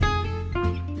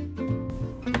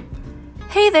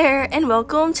Hey there, and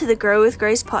welcome to the Grow with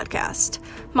Grace podcast.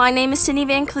 My name is Cindy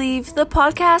Van Cleve, the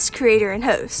podcast creator and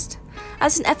host.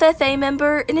 As an FFA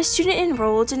member and a student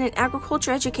enrolled in an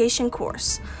agriculture education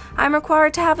course, I'm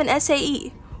required to have an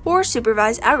SAE, or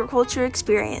Supervised Agriculture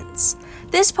Experience.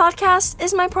 This podcast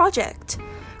is my project.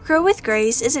 Grow with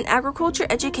Grace is an agriculture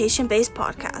education-based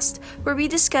podcast where we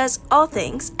discuss all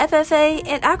things FFA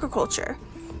and agriculture.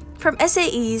 From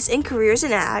SAEs and careers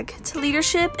in ag to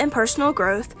leadership and personal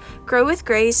growth, Grow with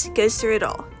Grace goes through it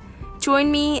all. Join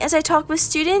me as I talk with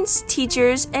students,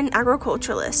 teachers, and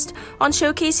agriculturalists on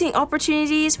showcasing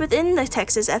opportunities within the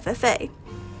Texas FFA.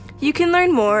 You can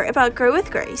learn more about Grow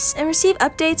with Grace and receive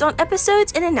updates on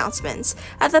episodes and announcements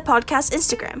at the podcast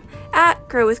Instagram at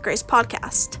Grow with Grace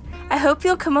Podcast. I hope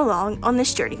you'll come along on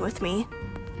this journey with me.